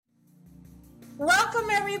Welcome,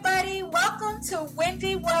 everybody. Welcome to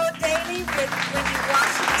Wendy World Daily with Wendy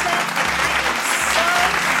Washington. And I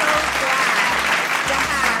am so glad to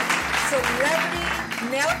have celebrity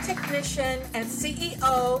nail technician and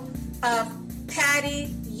CEO of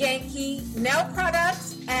Patty Yankee Nail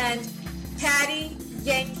Products and Patty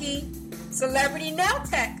Yankee Celebrity Nail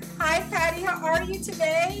Tech. Hi, Patty. How are you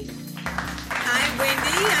today? Hi,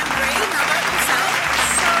 Wendy. I'm great. How about yourself?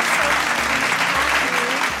 So happy to have you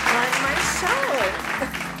on my show.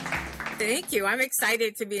 Thank you. I'm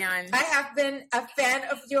excited to be on. I have been a fan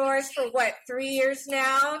of yours for 3 years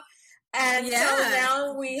now. And so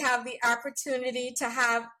now we have the opportunity to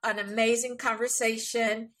have an amazing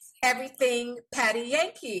conversation. Everything Patty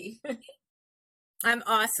Yankee. I'm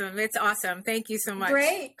awesome. It's awesome. Thank you so much.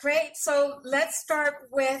 Great. So let's start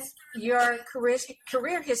with your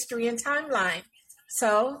career history and timeline.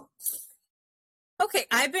 Okay,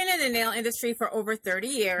 I've been in the nail industry for over 30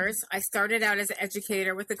 years. I started out as an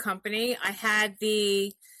educator with the company. I had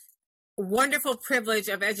the wonderful privilege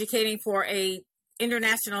of educating for a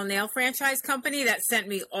international nail franchise company that sent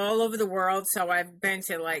me all over the world. So I've been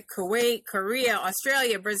to Kuwait, Korea,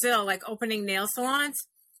 Australia, Brazil, opening nail salons.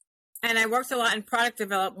 And I worked a lot in product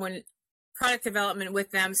development with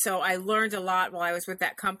them. So I learned a lot while I was with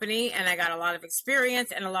that company, and I got a lot of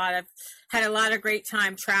experience and had a lot of great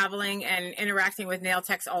time traveling and interacting with nail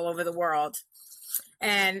techs all over the world.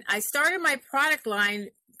 And I started my product line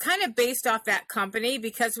kind of based off that company,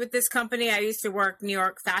 because with this company, I used to work New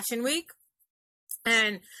York Fashion Week.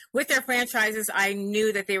 And with their franchises, I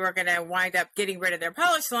knew that they were going to wind up getting rid of their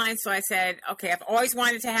polish line. So I said, okay, I've always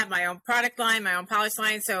wanted to have my own product line, my own polish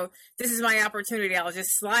line. So this is my opportunity. I'll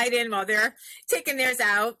just slide in while they're taking theirs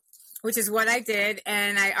out, which is what I did.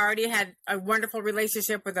 And I already had a wonderful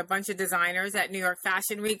relationship with a bunch of designers at New York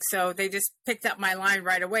Fashion Week. So they just picked up my line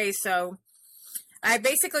right away. So I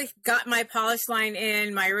basically got my polish line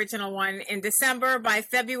in, my original one, in December. By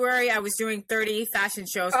February, I was doing 30 fashion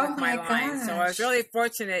shows with my line. So I was really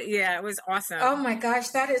fortunate. Yeah, it was awesome. Oh my gosh,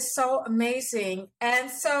 that is so amazing.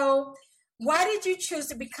 And so why did you choose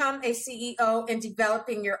to become a CEO and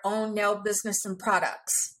developing your own nail business and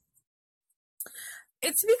products?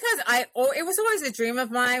 It's because it was always a dream of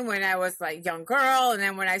mine when I was a young girl. And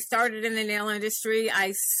then when I started in the nail industry,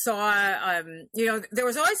 I saw, there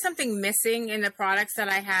was always something missing in the products that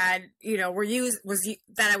I had,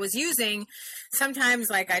 that I was using. Sometimes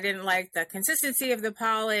I didn't like the consistency of the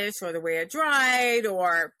polish or the way it dried,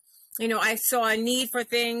 or, I saw a need for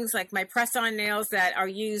things like my press-on nails that are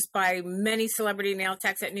used by many celebrity nail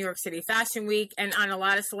techs at New York City Fashion Week and on a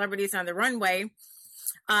lot of celebrities on the runway.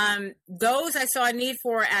 Those I saw a need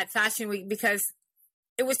for at Fashion Week because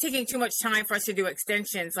it was taking too much time for us to do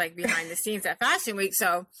extensions behind the scenes at Fashion Week.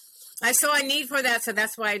 So I saw a need for that. So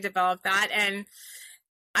that's why I developed that. And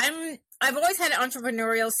I've always had an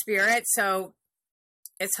entrepreneurial spirit. So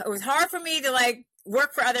it was hard for me to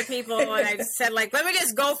work for other people. And I just said, let me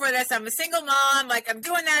just go for this. I'm a single mom. I'm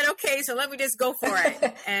doing that. Okay. So let me just go for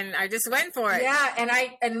it. And I just went for it. Yeah. And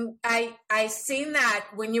I seen that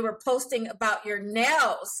when you were posting about your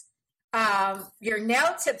nails. Your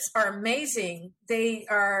nail tips are amazing. They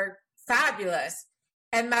are fabulous.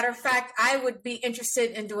 And matter of fact, I would be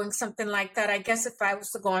interested in doing something like that. I guess if I was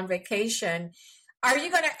to go on vacation. Are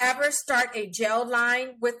you going to ever start a gel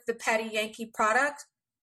line with the Patty Yankee product?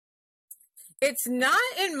 It's not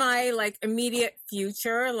in my immediate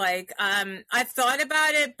future. I've thought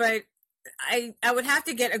about it, but I would have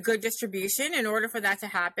to get a good distribution in order for that to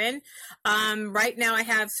happen. Right now I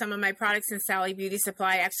have some of my products in Sally Beauty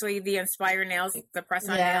Supply, actually the Inspire nails, the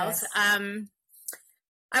press-on nails.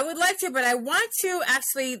 I would like to, but I want to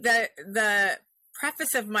actually, the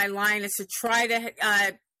preface of my line is to try to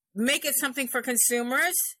make it something for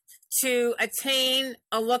consumers to attain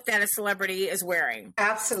a look that a celebrity is wearing.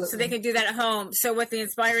 Absolutely. So they can do that at home. So with the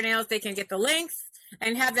Inspire nails, they can get the length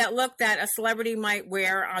and have that look that a celebrity might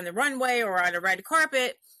wear on the runway or on a red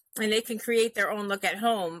carpet, and they can create their own look at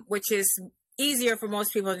home, which is easier for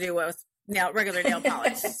most people to do with regular nail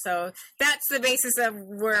polish. So that's the basis of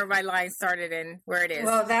where my line started and where it is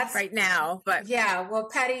right now. But yeah,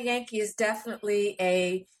 Patty Yankee is definitely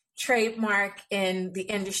a trademark in the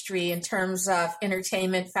industry in terms of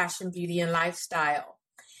entertainment, fashion, beauty, and lifestyle.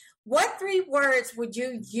 What 3 words would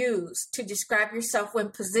you use to describe yourself when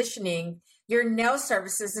positioning your nail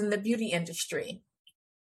services in the beauty industry?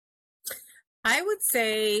 I would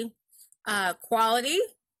say quality,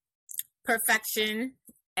 perfection,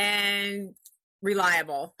 and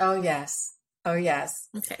reliable. Oh, yes.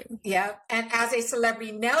 Okay. Yeah. And as a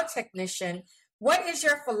celebrity nail technician, what is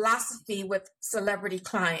your philosophy with celebrity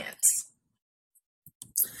clients?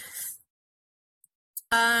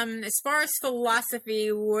 As far as philosophy,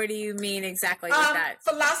 what do you mean exactly with that?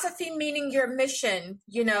 Philosophy meaning your mission,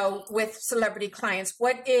 with celebrity clients.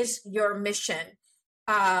 What is your mission?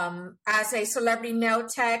 As a celebrity nail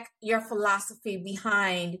tech, your philosophy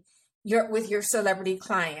behind with your celebrity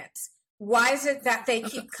clients. Why is it that they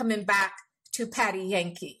keep coming back to Patty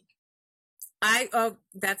Yankee?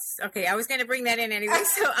 That's okay. I was going to bring that in anyway.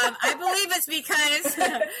 So, I believe it's because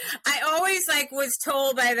I always was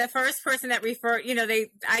told by the first person that referred,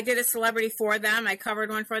 I did a celebrity for them. I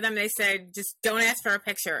covered one for them. They said, just don't ask for a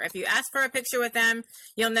picture. If you ask for a picture with them,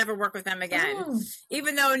 you'll never work with them again.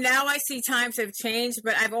 Even though now I see times have changed,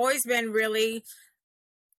 but I've always been really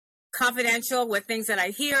confidential with things that I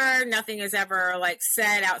hear. Nothing is ever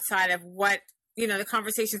said outside of what, the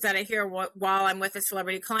conversations that I hear while I'm with a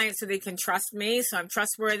celebrity client, so they can trust me. So I'm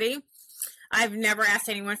trustworthy. I've never asked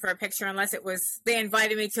anyone for a picture unless they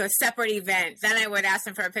invited me to a separate event. Then I would ask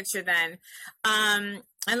them for a picture then.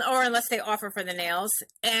 Or unless they offer for the nails.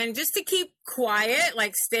 And just to keep quiet,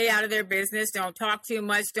 stay out of their business. Don't talk too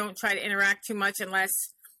much. Don't try to interact too much unless,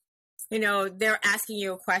 they're asking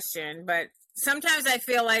you a question. But sometimes I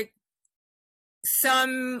feel like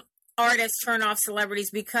some artists turn off celebrities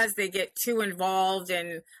because they get too involved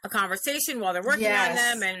in a conversation while they're working on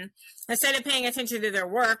them, and instead of paying attention to their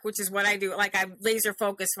work, which is what I do, I'm laser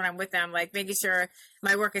focused when I'm with them, making sure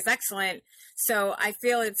my work is excellent. So I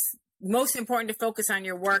feel it's most important to focus on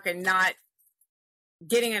your work and not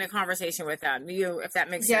getting in a conversation with them. If that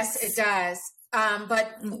makes sense. Yes, it does.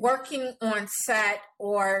 But working on set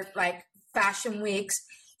or fashion weeks,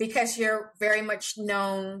 because you're very much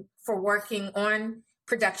known for working on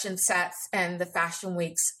production sets and the fashion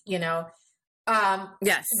weeks,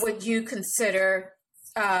 yes. Would you consider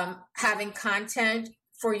having content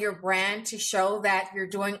for your brand to show that you're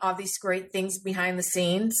doing all these great things behind the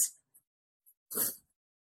scenes?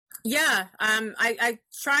 Yeah. I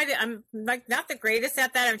try to, I'm not the greatest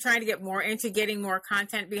at that. I'm trying to get more into getting more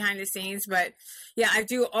content behind the scenes, but yeah, I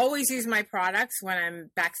do always use my products when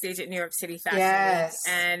I'm backstage at New York City Fashion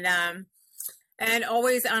Week. And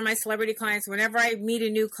always on my celebrity clients, whenever I meet a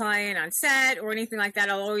new client on set or anything like that,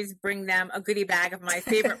 I'll always bring them a goodie bag of my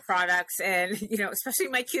favorite products, and, especially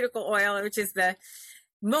my cuticle oil, which is the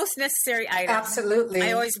most necessary item. Absolutely.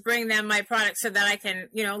 I always bring them my products so that I can,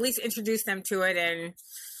 at least introduce them to it. And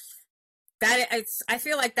I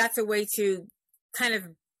feel like that's a way to kind of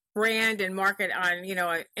brand and market on,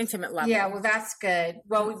 an intimate level. Yeah, well, that's good.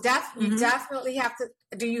 Well, you definitely have to.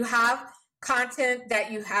 Do you have content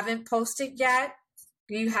that you haven't posted yet?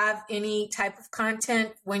 Do you have any type of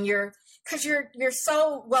content because you're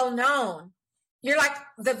so well known? You're like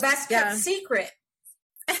the best kept secret.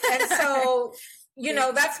 And so,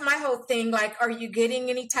 that's my whole thing. Are you getting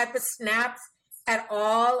any type of snaps at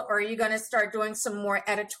all? Or are you going to start doing some more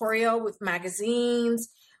editorial with magazines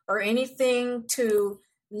or anything to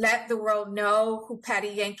let the world know who Patty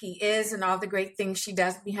Yankee is and all the great things she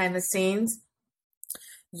does behind the scenes?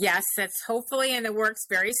 Yes, that's hopefully in the works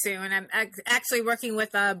very soon. I'm actually working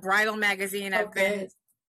with a bridal magazine.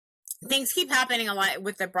 Things keep happening a lot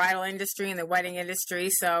with the bridal industry and the wedding industry.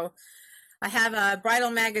 So I have a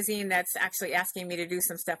bridal magazine that's actually asking me to do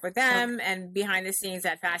some stuff with them and behind the scenes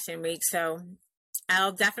at Fashion Week. So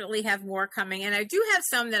I'll definitely have more coming. And I do have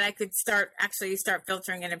some that I could start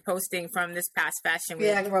filtering in and posting from this past Fashion Week.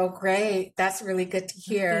 Yeah, well, great. That's really good to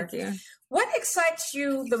hear. Thank you. What excites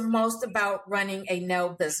you the most about running a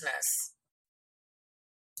nail business?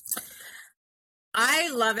 I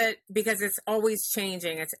love it because it's always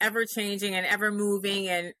changing. It's ever changing and ever moving,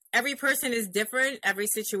 and every person is different. Every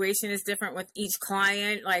situation is different with each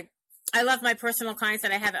client. I love my personal clients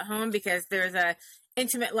that I have at home because there's a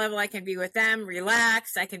intimate level I can be with them,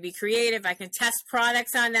 relax, I can be creative, I can test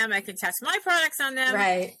products on them, I can test my products on them.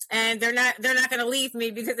 Right. And they're not going to leave me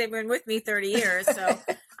because they've been with me 30 years. So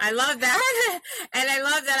I love that. And I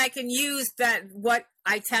love that I can use what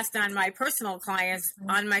I test on my personal clients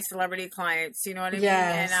on my celebrity clients, you know what I mean?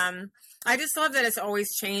 And I just love that it's always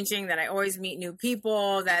changing, that I always meet new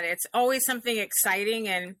people, that it's always something exciting,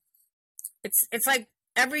 and it's like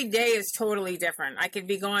every day is totally different. I could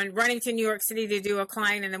be running to New York City to do a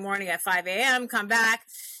client in the morning at 5 a.m., come back,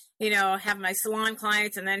 have my salon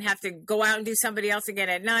clients, and then have to go out and do somebody else again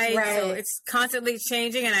at night. Right. So it's constantly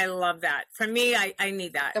changing, and I love that. For me, I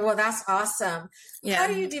need that. Well, that's awesome. Yeah. How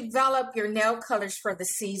do you develop your nail colors for the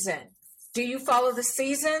season? Do you follow the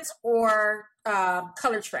seasons or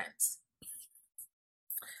color trends?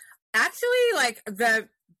 Actually, the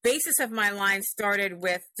basis of my line started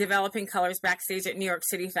with developing colors backstage at New York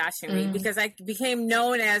City Fashion Week because I became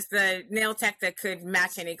known as the nail tech that could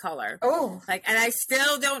match any color. Oh, and I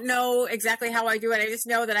still don't know exactly how I do it. I just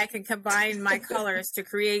know that I can combine my colors to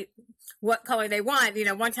create what color they want.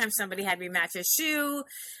 One time somebody had me match a shoe.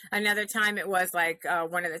 Another time it was like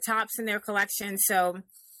one of the tops in their collection. So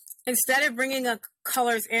instead of bringing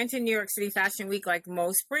colors into New York City Fashion Week like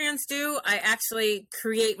most brands do, I actually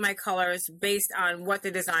create my colors based on what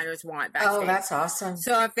the designers want backstage. Oh, that's awesome.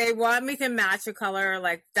 So if they want me to match a color,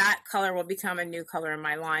 like that color will become a new color in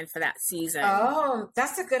my line for that season. Oh,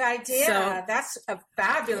 that's a good idea. So, that's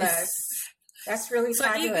fabulous. That's really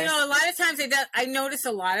fabulous. A lot of times I notice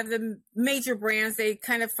a lot of the major brands, they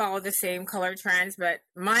kind of follow the same color trends, but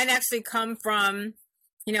mine actually come from,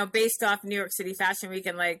 based off New York City Fashion Week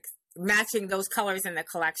and like matching those colors in the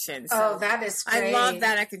collection. So that is great. I love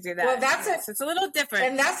that I could do that. Well, it's a little different.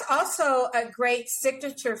 And that's also a great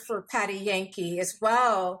signature for Patty Yankee as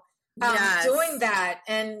well. Yes. Doing that.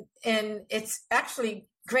 And it's actually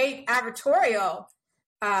great advertorial.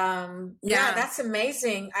 Yeah, that's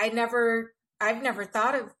amazing. I've never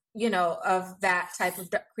thought of, of that type of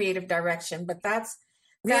creative direction, but that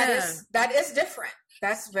is different.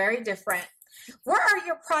 That's very different. Where are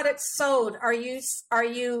your products sold? Are you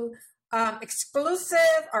exclusive?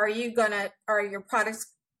 Are your products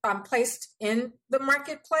placed in the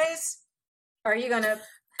marketplace? Are you gonna?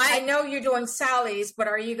 I know you're doing Sally's, but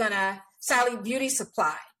are you gonna Sally Beauty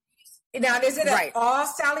Supply? Now, is it at all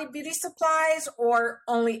Sally Beauty Supplies or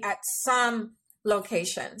only at some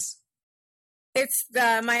locations? It's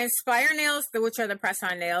my Inspire nails, which are the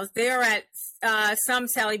press-on nails. They are at some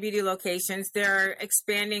Sally Beauty locations. They're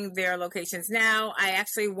expanding their locations now. I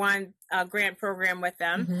actually won a grant program with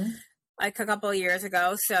them like a couple of years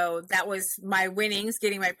ago. So that was my winnings,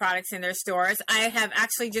 getting my products in their stores. I have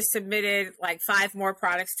actually just submitted like 5 more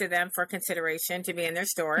products to them for consideration to be in their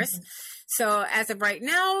stores. So as of right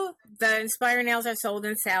now, the Inspire nails are sold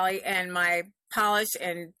in Sally, and my polish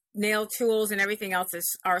and nail tools and everything else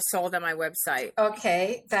are sold on my website.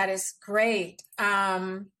 Okay, that is great.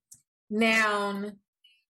 Now,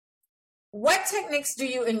 what techniques do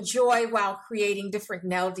you enjoy while creating different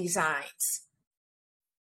nail designs?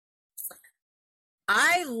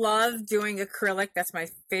 I love doing acrylic. That's my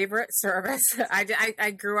favorite service.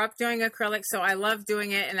 I grew up doing acrylic, so I love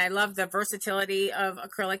doing it, and I love the versatility of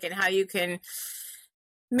acrylic and how you can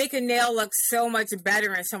make a nail look so much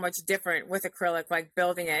better and so much different with acrylic, like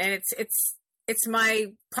building it. And it's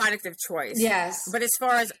my product of choice. Yes. But as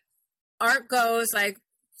far as art goes, like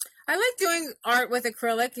I like doing art with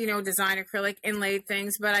acrylic, design acrylic, inlaid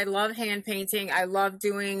things, but I love hand painting. I love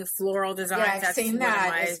doing floral designs. Yeah, I've seen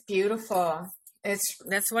that. It's beautiful.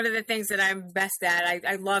 That's one of the things that I'm best at.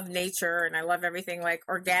 I love nature, and I love everything like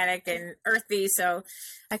organic and earthy. So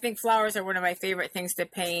I think flowers are one of my favorite things to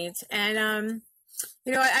paint. And,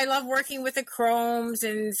 I love working with the chromes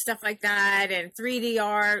and stuff like that, and 3D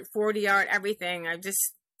art, 4D art, everything. I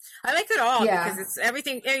like it all because it's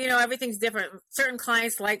everything, everything's different. Certain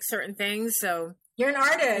clients like certain things. So you're an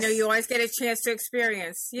artist. You always get a chance to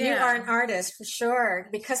experience. Yeah. You are an artist for sure,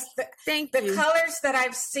 because the colors that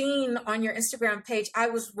I've seen on your Instagram page, I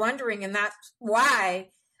was wondering, and that's why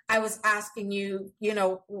I was asking you,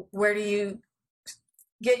 where do you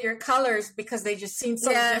get your colors, because they just seem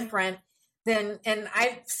so different. And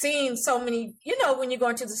I've seen so many, when you go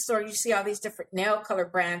into the store, you see all these different nail color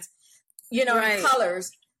brands, and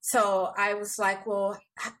colors. So I was like, well,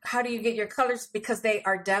 how do you get your colors? Because they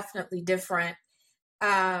are definitely different.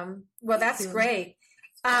 Well, that's great.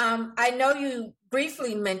 I know you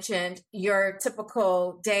briefly mentioned your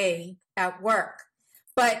typical day at work,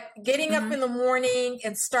 but getting up in the morning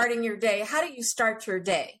and starting your day, how do you start your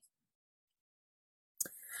day?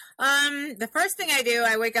 The first thing I do,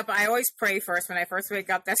 I wake up, I always pray first when I first wake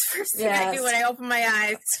up. That's the first thing I do when I open my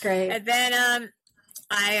eyes. That's great. And then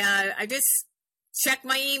I just check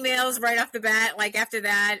my emails right off the bat, like after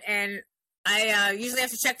that. And I usually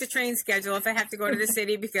have to check the train schedule if I have to go to the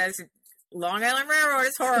city, because Long Island Railroad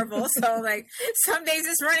is horrible. So like some days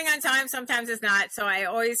it's running on time, sometimes it's not. So I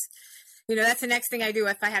always, that's the next thing I do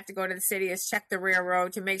if I have to go to the city, is check the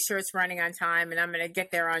railroad to make sure it's running on time, and I'm going to get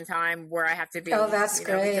there on time where I have to be. Oh, that's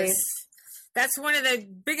great. That's one of the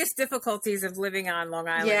biggest difficulties of living on Long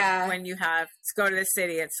Island. When you have to go to the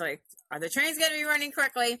city, it's like, are the trains going to be running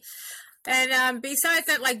correctly? And besides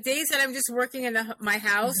that, like days that I'm just working in my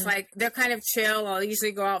house, like they're kind of chill. I'll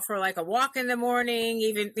usually go out for like a walk in the morning,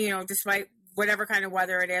 even, despite whatever kind of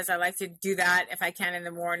weather it is. I like to do that if I can in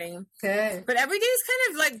the morning. Good. But every day is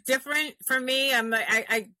kind of like different for me.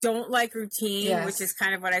 I don't like routine, which is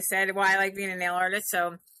kind of what I said, why I like being a nail artist.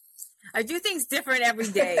 So I do things different every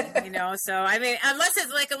day, you know. So I mean, unless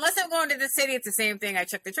I'm going to the city, it's the same thing. I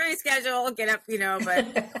check the train schedule, get up, you know.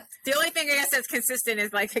 But the only thing I guess that's consistent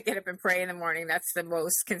is like I get up and pray in the morning. That's the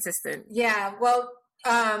most consistent. Yeah. Well,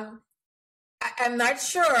 I'm not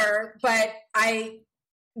sure, but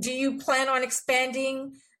do you plan on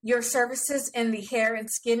expanding your services in the hair and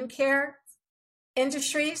skincare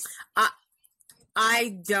industries?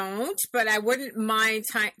 I don't, but I wouldn't mind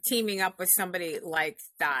teaming up with somebody like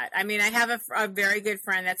that. I mean, I have a very good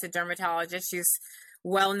friend that's a dermatologist. She's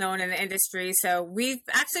well known in the industry. So we've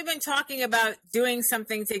actually been talking about doing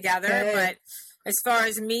something together. Good. But as far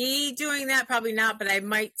as me doing that, probably not. But I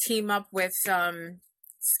might team up with some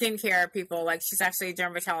skincare people. Like she's actually a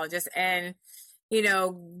dermatologist and, you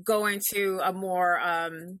know, go into a more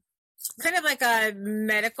kind of like a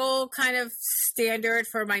medical kind of standard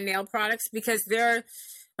for my nail products because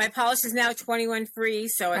my polish is now 21 free,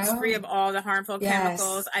 so it's free of all the harmful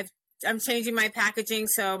chemicals. I'm changing my packaging,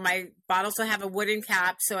 so my bottles will have a wooden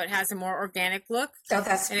cap, so it has a more organic look. Oh,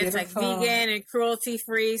 that's and beautiful. It's like vegan and cruelty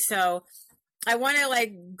free. So I want to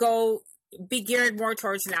like be geared more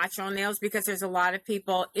towards natural nails because there's a lot of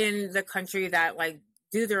people in the country that like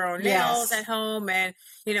do their own nails at home. And,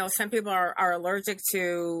 you know, some people are allergic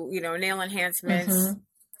to, you know, nail enhancements,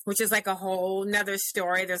 which is like a whole nother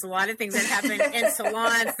story. There's a lot of things that happen in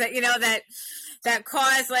salons that, you know, that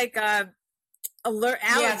cause like allergies.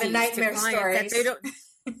 Yeah, the nightmare stories. They don't,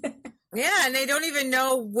 yeah, and they don't even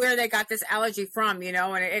know where they got this allergy from, you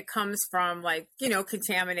know, and it comes from like, you know,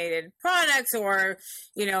 contaminated products or,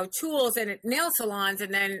 you know, tools in nail salons.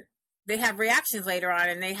 And then they have reactions later on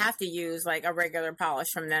and they have to use like a regular polish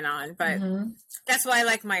from then on. But that's why I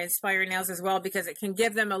like my Inspire nails as well, because it can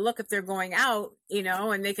give them a look if they're going out, you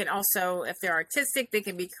know, and they can also, if they're artistic, they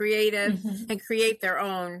can be creative and create their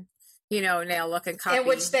own, you know, nail look and copy. In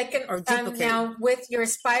which they can, now with your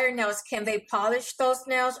Inspire nails, can they polish those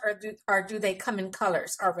nails or do they come in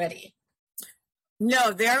colors already?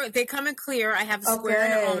 No, they come in clear. I have a square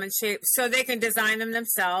and an almond shape, so they can design them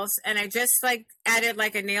themselves. And I just like added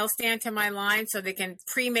like a nail stand to my line so they can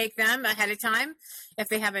pre-make them ahead of time. If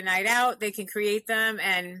they have a night out, they can create them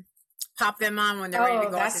and pop them on when they're ready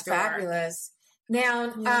to go out the door. That's fabulous.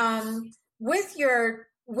 Now, with your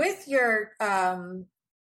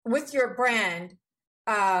brand,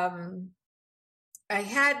 I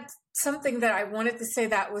had something that I wanted to say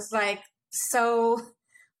that was like so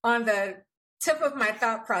on the tip of my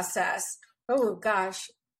thought process. Oh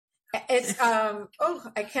gosh. It's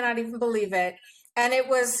I cannot even believe it. And it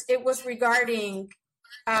was regarding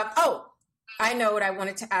I know what I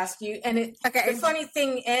wanted to ask you. And the funny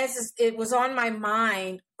thing is it was on my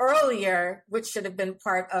mind earlier, which should have been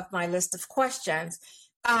part of my list of questions.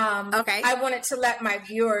 I wanted to let my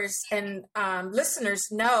viewers and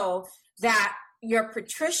listeners know that your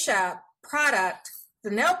Patricia product,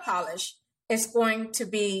 the nail polish, is going to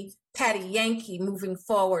be Patty Yankee moving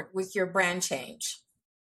forward with your brand change.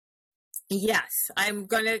 Yes, I'm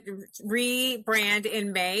going to rebrand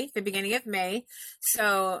in May, the beginning of May.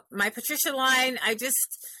 So my Patricia line,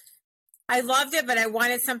 I loved it, but I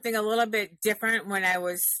wanted something a little bit different when I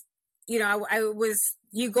was, you know,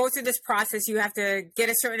 you go through this process, you have to get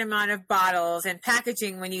a certain amount of bottles and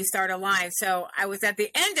packaging when you start a line. So I was at the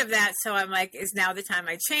end of that. So I'm like, is now the time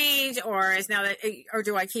I change or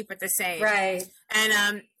do I keep it the same? Right.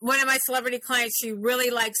 And one of my celebrity clients, she really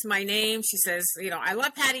likes my name. She says, you know, I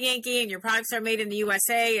love Patty Yankee and your products are made in the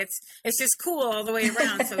USA. It's just cool all the way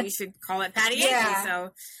around. So you should call it Patty Yankee.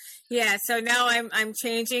 So yeah. So now I'm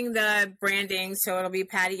changing the branding. So it'll be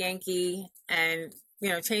Patty Yankee and, you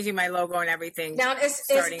know, changing my logo and everything. Now, is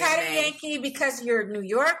Patty Yankee because you're a New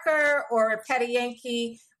Yorker, or Patty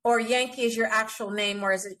Yankee, or Yankee is your actual name,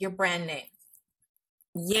 or is it your brand name?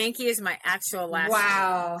 Yankee is my actual last name.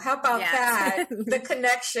 Wow. How about that? The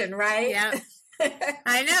connection, right? Yeah.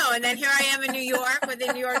 I know. And then here I am in New York with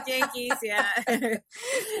the New York Yankees. Yeah.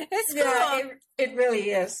 It's cool. Yeah, it really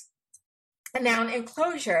is. And now, in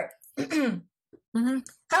closure,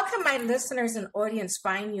 how can my listeners and audience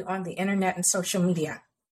find you on the internet and social media?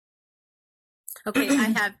 Okay, I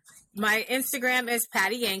have my Instagram is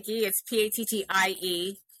Patty Yankee. It's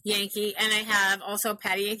Pattie Yankee, and I have also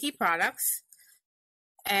Patty Yankee products.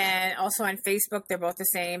 And also on Facebook, they're both the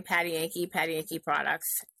same, Patty Yankee products.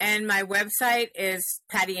 And my website is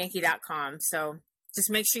pattyyankee.com. So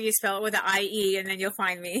just make sure you spell it with an IE, and then you'll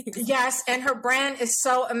find me. Yes, and her brand is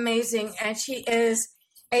so amazing, and she is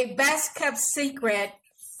a best kept secret,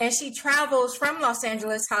 and she travels from Los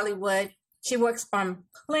Angeles, Hollywood. She works on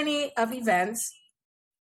plenty of events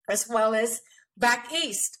as well as back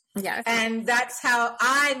east. Yeah. And that's how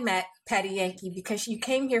I met Patty Yankee, because she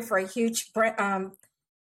came here for a huge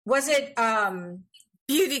Was it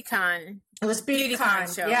BeautyCon. It was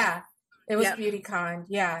BeautyCon show. Yeah. It was BeautyCon.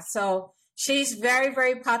 Yeah. So she's very,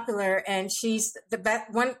 very popular, and she's the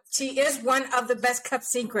best one. She is one of the best kept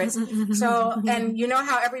secrets. So, and you know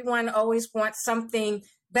how everyone always wants something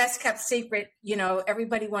best kept secret,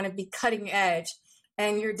 everybody want to be cutting edge,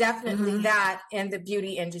 and you're definitely that in the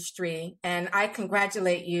beauty industry. And I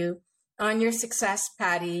congratulate you on your success,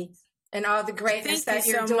 Patty, and all the greatness that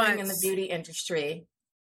you're doing in the beauty industry.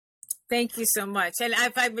 Thank you so much. And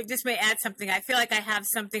if I just may add something, I feel like I have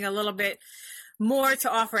something a little bit more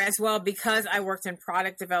to offer as well, because I worked in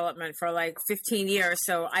product development for like 15 years.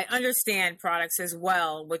 So I understand products as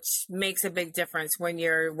well, which makes a big difference when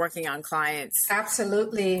you're working on clients.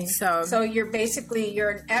 Absolutely. So you're basically,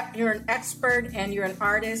 you're an expert, and you're an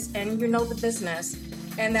artist, and you know the business.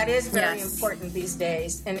 And that is very important these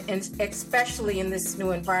days. And especially in this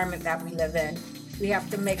new environment that we live in, we have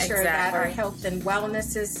to make sure that our health and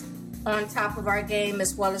wellness is on top of our game,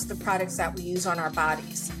 as well as the products that we use on our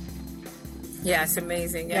bodies. Yes,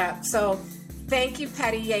 amazing. Yeah. So thank you,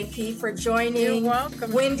 Patty Yankee, for joining You're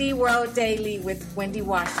welcome. Wendy World Daily with Wendy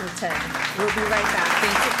Washington. We'll be right back.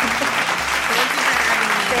 Thank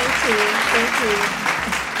you.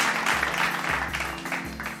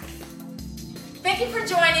 Thank you for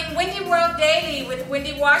joining Wendy World Daily with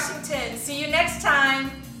Wendy Washington. See you next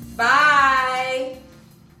time. Bye.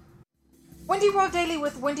 Wendy World Daily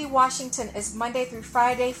with Wendy Washington is Monday through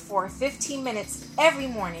Friday for 15 minutes every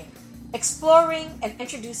morning, exploring and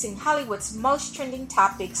introducing Hollywood's most trending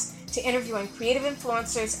topics to interviewing creative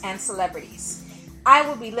influencers and celebrities. I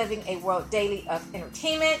will be living a world daily of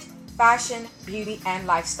entertainment, fashion, beauty, and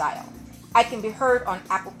lifestyle. I can be heard on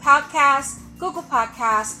Apple Podcasts, Google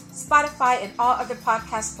Podcasts, Spotify, and all other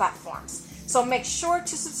podcast platforms. So make sure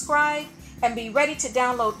to subscribe and be ready to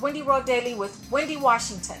download Wendy World Daily with Wendy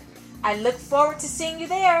Washington. I look forward to seeing you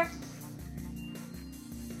there.